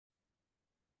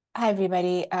Hi,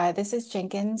 everybody. This is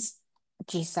Jenkins,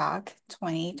 GSoC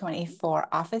 2024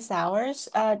 office hours.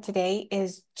 Today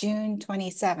is June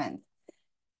 27th.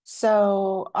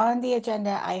 So on the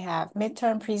agenda, I have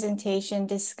midterm presentation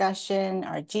discussion,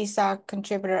 our GSoC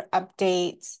contributor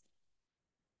updates,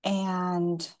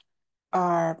 and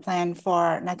our plan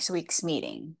for next week's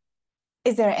meeting.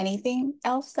 Is there anything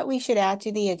else that we should add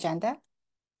to the agenda?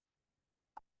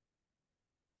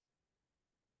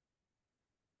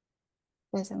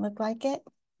 Doesn't look like it.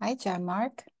 Hi, John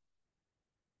Mark.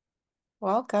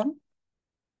 Welcome.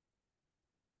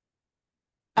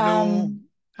 Hello.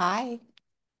 Hi.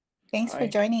 Thanks for Hi.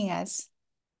 joining us.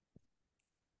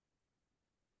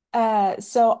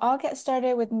 So I'll get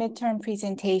started with midterm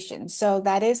presentation. So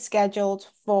that is scheduled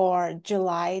for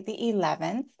July the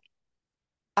 11th.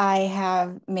 I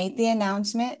have made the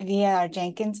announcement via our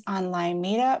Jenkins online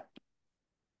meetup,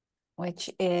 which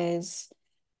is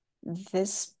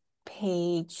this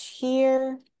page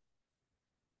here.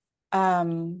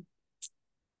 Okay,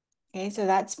 so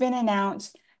that's been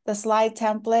announced. The slide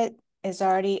template is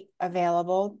already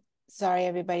available. Sorry,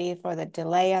 everybody, for the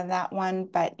delay on that one,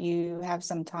 but you have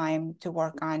some time to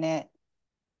work on it.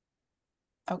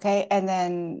 Okay, and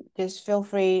then just feel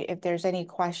free, if there's any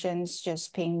questions,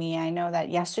 just ping me. I know that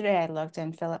yesterday I looked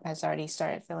and Philip has already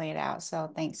started filling it out.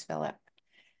 So thanks, Philip.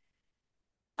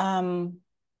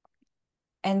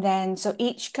 And then, so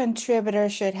each contributor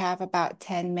should have about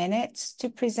 10 minutes to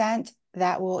present.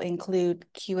 That will include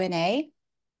Q&A.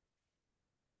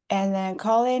 And then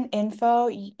call-in info,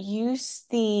 use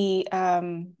the,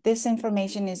 this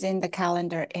information is in the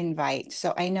calendar invite.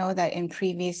 So I know that in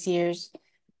previous years,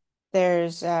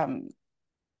 there's,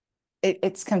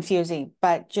 it's confusing,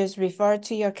 but just refer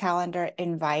to your calendar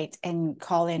invite and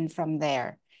call in from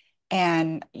there.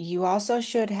 And you also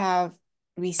should have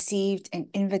received an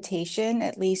invitation,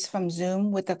 at least from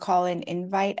Zoom, with the call-in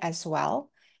invite as well.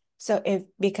 So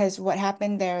because what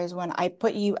happened there is when I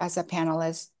put you as a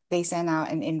panelist, they sent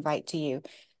out an invite to you.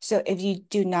 So if you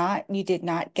did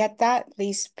not get that,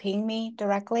 please ping me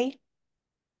directly.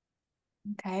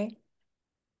 Okay.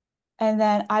 And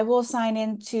then I will sign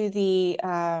into the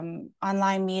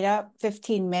online meetup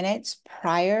 15 minutes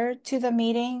prior to the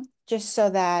meeting, just so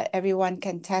that everyone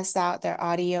can test out their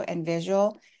audio and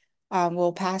visual.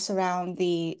 We'll pass around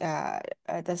the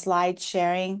slide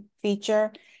sharing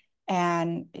feature,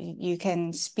 and you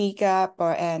can speak up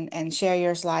and share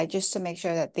your slide just to make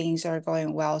sure that things are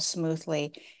going well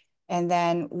smoothly. And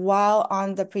then while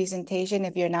on the presentation,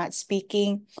 if you're not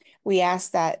speaking, we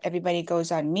ask that everybody goes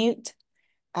on mute.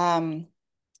 So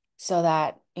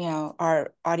that,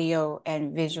 our audio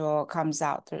and visual comes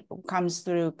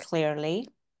through clearly.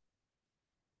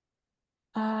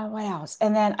 What else?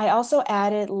 And then I also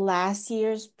added last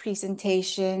year's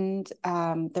presentation,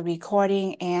 the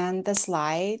recording and the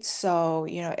slides. So,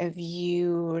 if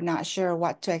you're not sure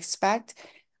what to expect,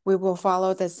 we will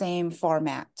follow the same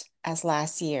format as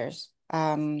last year's.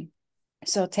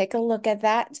 So take a look at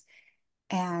that,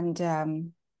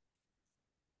 and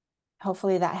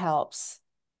hopefully that helps.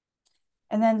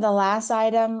 And then the last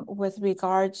item with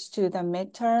regards to the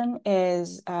midterm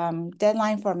is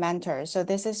deadline for mentors. So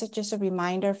this is just a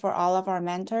reminder for all of our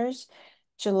mentors.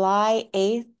 July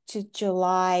 8th to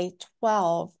July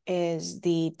 12th is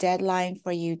the deadline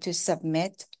for you to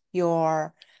submit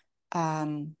your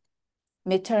midterm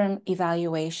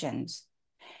evaluations.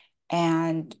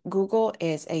 And Google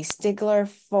is a stickler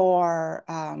for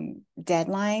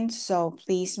deadlines, so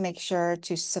please make sure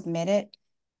to submit it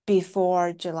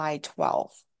before July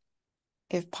 12th,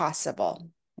 if possible.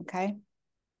 Okay.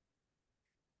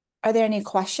 Are there any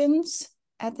questions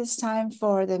at this time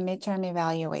for the midterm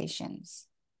evaluations?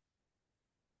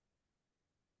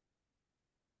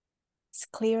 It's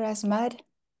clear as mud.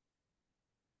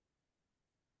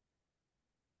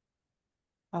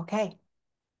 Okay.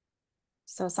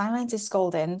 So silence is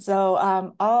golden. So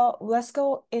let's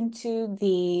go into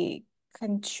the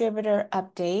contributor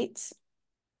updates.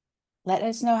 Let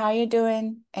us know how you're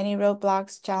doing. Any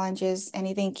roadblocks, challenges,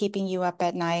 anything keeping you up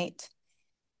at night.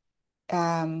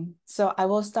 So I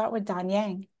will start with Dan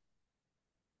Yang.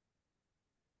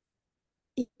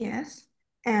 Yes,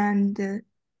 and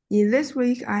in this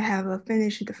week, I have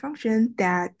finished the function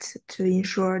that to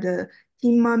ensure the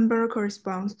team member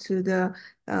corresponds to the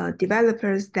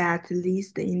developers that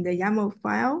list in the YAML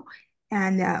file,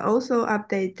 and I also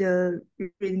update the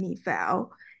README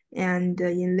file. And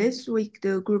in this week,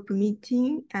 the group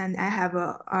meeting, and I have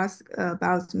asked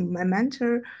about my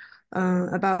mentor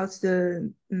about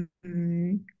the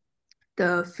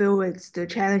the field is the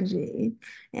challenging,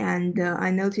 and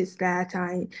I noticed that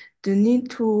I do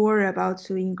need to worry about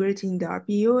to integrating the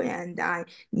RPU, and I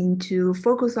need to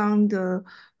focus on the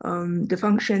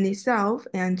function itself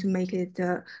and to make it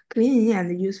clean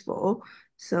and useful.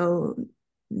 So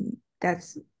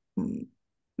that's mm,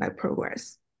 my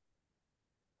progress.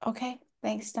 Okay,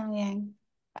 thanks, Dong Yang.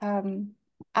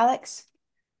 Alex,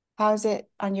 how's it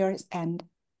on your end?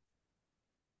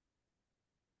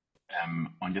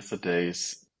 On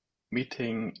yesterday's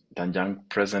meeting, Dan Yang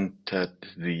presented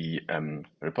the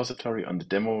repository on the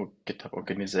demo GitHub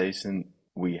organization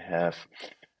we have,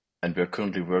 and we're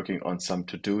currently working on some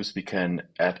to-dos we can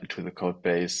add to the code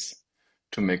base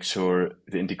to make sure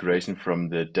the integration from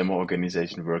the demo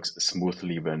organization works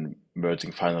smoothly when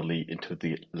merging finally into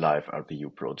the live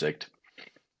RPU project.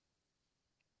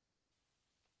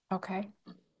 Okay.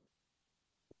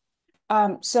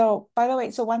 So by the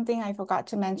way, so one thing I forgot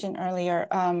to mention earlier,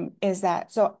 is that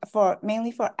so for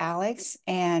mainly for Alex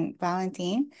and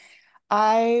Valentine,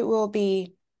 I will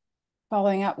be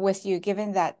following up with you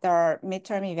given that their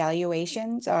midterm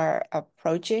evaluations are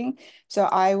approaching. So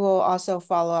I will also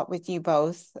follow up with you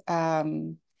both uh,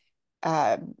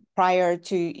 prior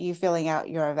to you filling out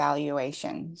your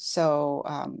evaluation. So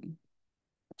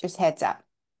just heads up.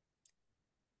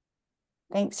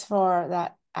 Thanks for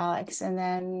that, Alex. And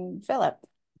then Philip.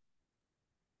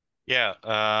 Yeah,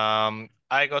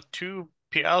 I got two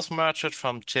PRs merged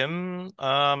from Tim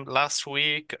last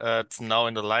week. It's now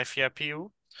in the live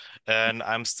RPU, and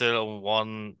I'm still on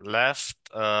one left.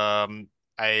 I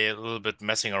a little bit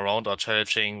messing around or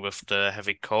challenging with the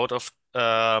heavy code of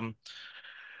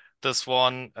this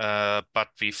one, but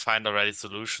we find already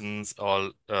solutions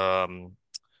or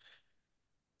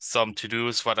some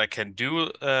to-dos what I can do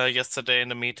yesterday in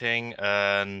the meeting,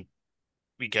 and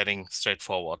we getting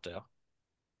straightforward there.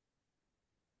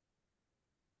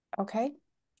 Okay.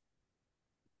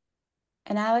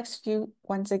 And Alex, you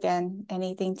once again,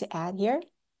 anything to add here?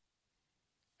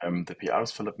 The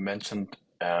PRs Philip mentioned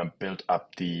built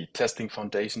up the testing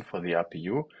foundation for the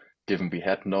RPU, given we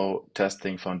had no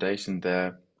testing foundation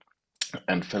there.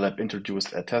 And Philip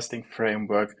introduced a testing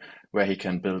framework where he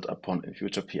can build upon in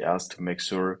future PRs to make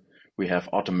sure we have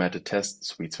automated test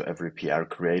suites for every PR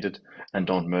created and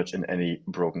don't merge in any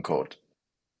broken code.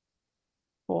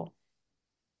 Cool.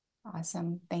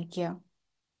 Awesome. Thank you.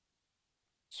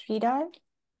 Sridhar?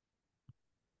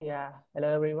 Yeah,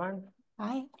 hello everyone.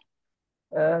 Hi.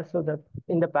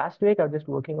 In the past week, I was just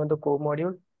working on the core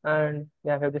module, and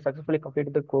yeah, I have just successfully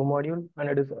completed the core module, and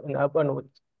it is in upper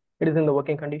notes. It is in the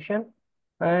working condition,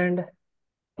 and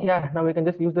yeah, now we can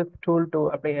just use the tool to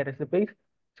apply a recipes.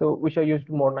 So we shall use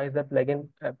to modernize the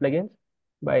plugins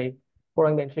by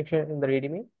pouring the instruction in the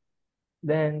README.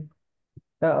 Then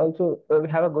also we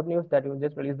have a good news that we will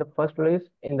just release the first release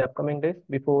in the upcoming days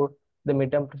before the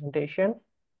midterm presentation.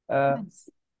 Uh, Nice.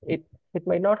 it it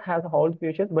might not have all the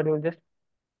features, but it will just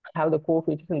have the core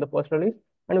features in the first release,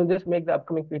 and we'll just make the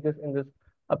upcoming features in this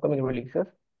upcoming releases.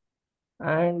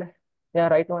 And yeah,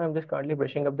 right now I'm just currently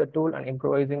brushing up the tool and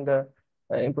improvising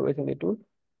the tool.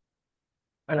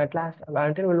 And at last,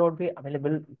 Valentine will not be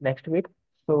available next week,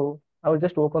 so I will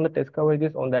just work on the test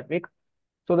coverages on that week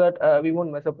so that we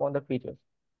won't mess up on the features.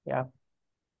 Yeah,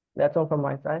 that's all from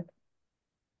my side.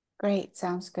 Great.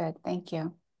 Sounds good. Thank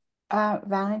you.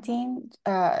 Valentine,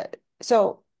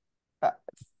 so uh,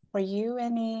 for you,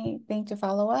 anything to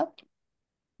follow up?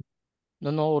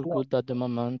 No, all No, good at the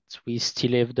moment. We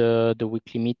still have the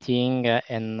weekly meeting,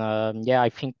 and yeah, I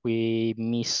think we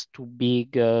missed two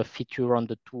big feature on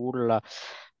the tool.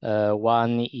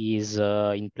 One is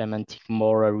implementing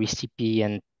more recipe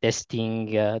and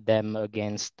testing them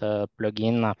against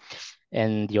plugin,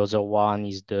 and the other one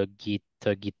is the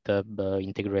GitHub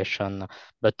integration.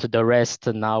 But the rest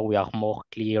now we are more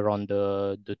clear on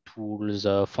the tools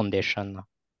foundation.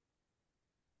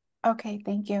 Okay,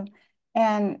 thank you.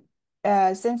 And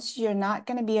since you're not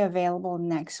going to be available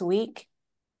next week,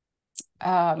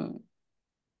 um,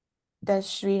 does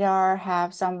Sridhar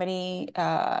have somebody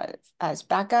as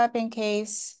backup in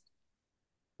case?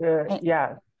 Eh,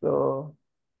 yeah. So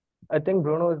I think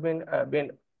Bruno has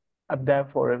been up there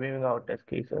for reviewing our test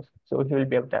cases, so he will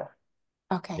be up there.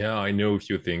 Okay. Yeah, I know a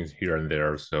few things here and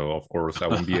there, so of course I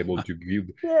won't be able to give.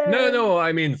 Yay! No,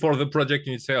 I mean for the project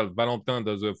in itself, Valentin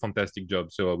does a fantastic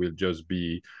job, so I will just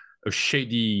be a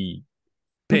shady,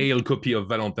 pale copy of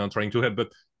Valentin trying to help.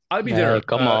 But I'll be Hey, there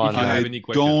come if you on. have I any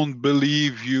questions. don't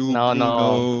believe you, No, no,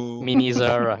 Bruno. me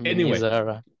neither. Me Anyway,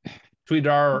 neither.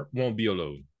 Sridhar won't be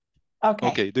alone. Okay.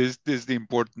 Okay, this is the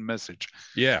important message.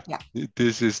 Yeah. Yeah.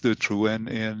 This is the true,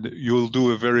 and you'll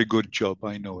do a very good job.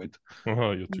 I know it.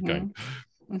 You're too kind.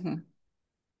 Mm-hmm.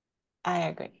 I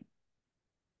agree.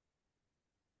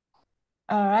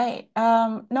 All right.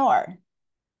 Noor.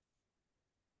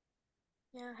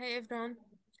 Yeah, hey everyone.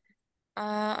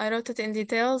 I wrote it in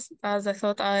details as I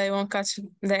thought I won't catch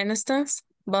the instance,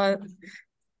 but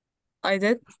I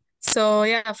did. So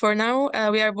yeah, for now,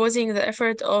 we are posing the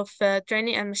effort of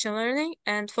training and machine learning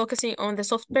and focusing on the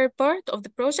software part of the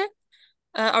project.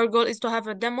 Our goal is to have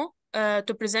a demo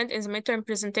to present in the midterm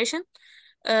presentation.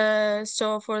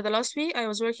 So for the last week, I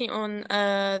was working on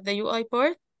the UI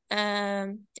part.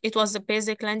 It was a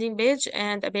basic landing page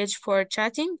and a page for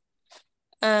chatting.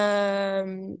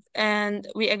 And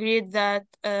we agreed that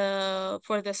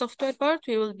for the software part,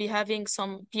 we will be having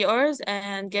some PRs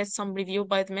and get some review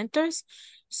by the mentors.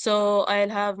 So I'll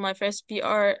have my first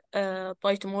PR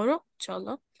by tomorrow,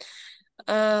 inshallah.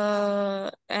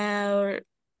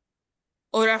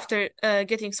 Or after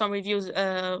getting some reviews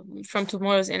from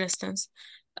tomorrow's instance.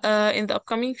 In the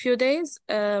upcoming few days,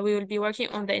 we will be working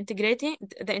on the integration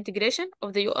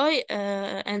of the UI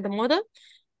and the model,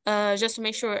 just to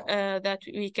make sure that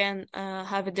we can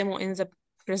have a demo in the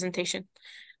presentation.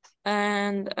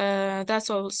 And that's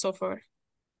all so far.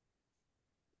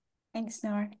 Thanks,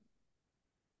 Noor.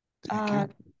 Thank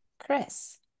you.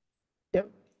 Chris, Yep.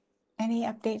 any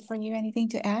update for you? Anything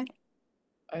to add?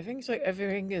 I think it's like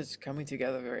everything is coming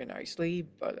together very nicely,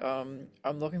 but I'm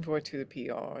looking forward to the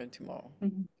PR tomorrow.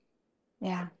 Mhm.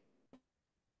 Yeah.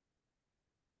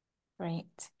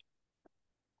 Great.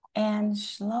 And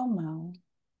Shlomo.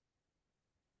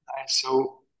 Hi,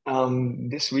 so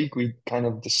this week we kind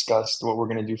of discussed what we're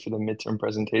going to do for the midterm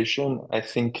presentation. I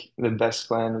think the best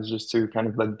plan is just to kind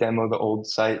of like demo the old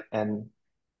site and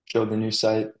show the new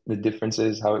site, the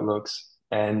differences, how it looks.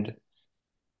 And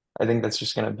I think that's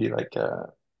just going to be like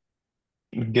a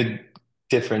good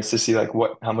difference to see like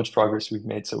how much progress we've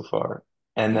made so far.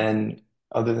 And then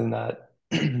other than that,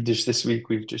 just this week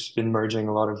we've just been merging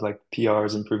a lot of like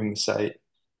PRs, improving the site,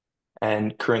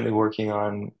 and currently working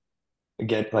on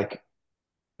again like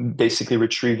basically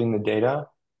retrieving the data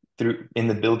through in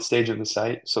the build stage of the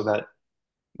site so that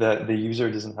the user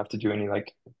doesn't have to do any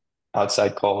like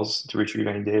outside calls to retrieve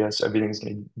any data. So everything's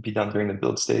going to be done during the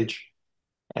build stage.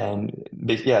 And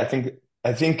yeah,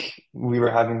 I think we were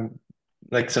having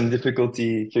like some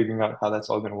difficulty figuring out how that's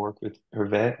all going to work with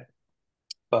Hervé,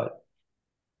 but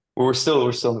we're still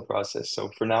in the process. So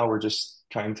for now, we're just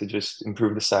trying to just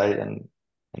improve the site and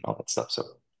all that stuff. So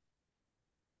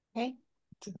Okay.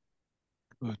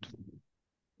 Good.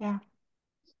 Yeah.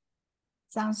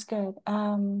 Sounds good.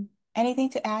 Anything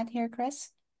to add here,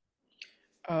 Chris?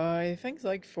 I think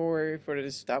like for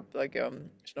the step like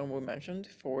Shlomo mentioned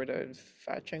for the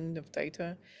fetching of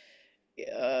data,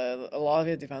 a lot of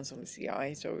it depends on the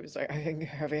CI. So it's like I think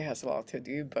Hervé has a lot to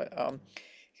do, but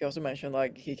he also mentioned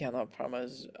like he cannot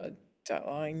promise a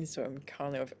deadline. So I'm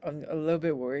a little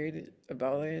bit worried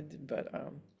about it, but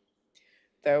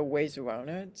there are ways around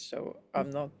it. So I'm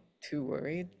not too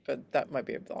worried, but that might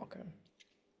be a blocker.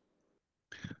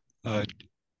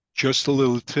 Just a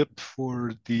little tip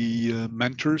for the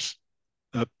mentors: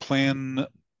 plan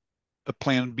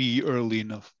B early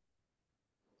enough,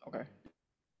 Okay.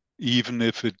 even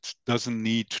if it doesn't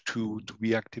need to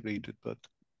be activated, but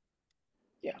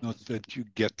Yeah. not that you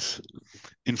get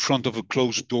in front of a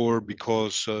closed door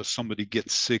because somebody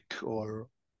gets sick or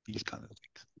these kind of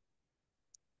things.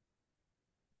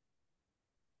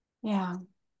 Yeah.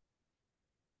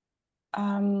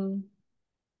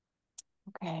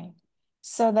 Okay.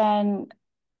 So then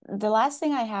the last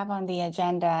thing I have on the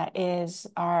agenda is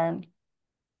our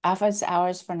office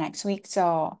hours for next week.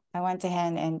 So I went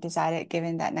ahead and decided,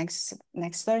 given that next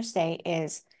Thursday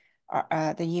is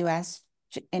the U.S.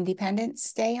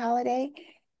 Independence Day holiday.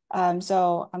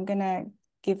 So I'm gonna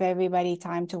give everybody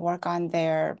time to work on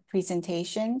their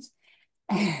presentations.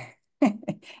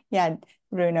 Yeah,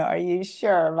 Bruno, are you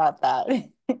sure about that?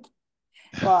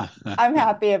 Well, I'm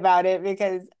happy about it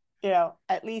because,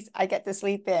 at least I get to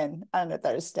sleep in on a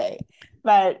Thursday.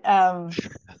 But I'm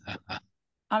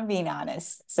being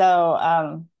honest. So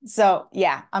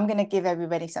yeah, I'm gonna give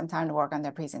everybody some time to work on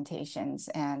their presentations,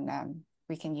 and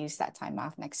we can use that time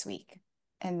off next week.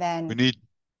 And then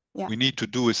we need to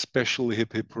do a special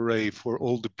hip hip hooray for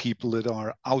all the people that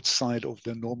are outside of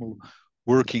their normal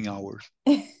working hours.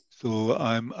 So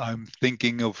I'm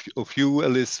thinking of you,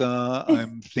 Alyssa.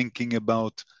 I'm thinking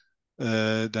about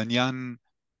Danyan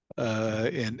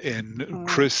and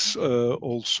Chris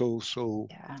also. So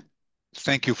yeah.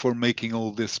 Thank you for making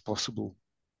all this possible.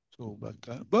 So, but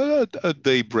a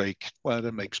day break, well,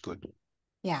 that makes good.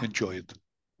 Yeah. Enjoy it.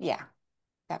 Yeah,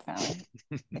 definitely.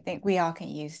 I think we all can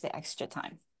use the extra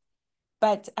time.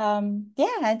 But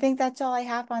yeah, I think that's all I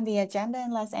have on the agenda,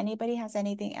 unless anybody has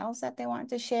anything else that they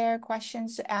want to share,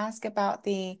 questions to ask about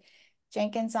the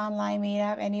Jenkins online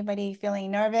meetup. Anybody feeling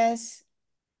nervous?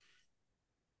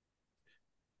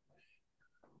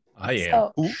 I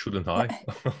am, So, shouldn't I?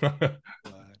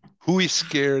 Who is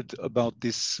scared about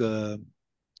this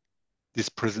this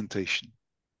presentation?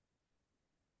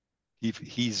 If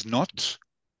he's not,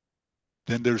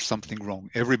 then there's something wrong.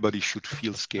 Everybody should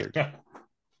feel scared.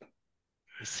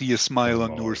 I see a smile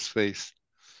on Noor's face.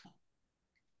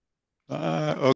 Okay.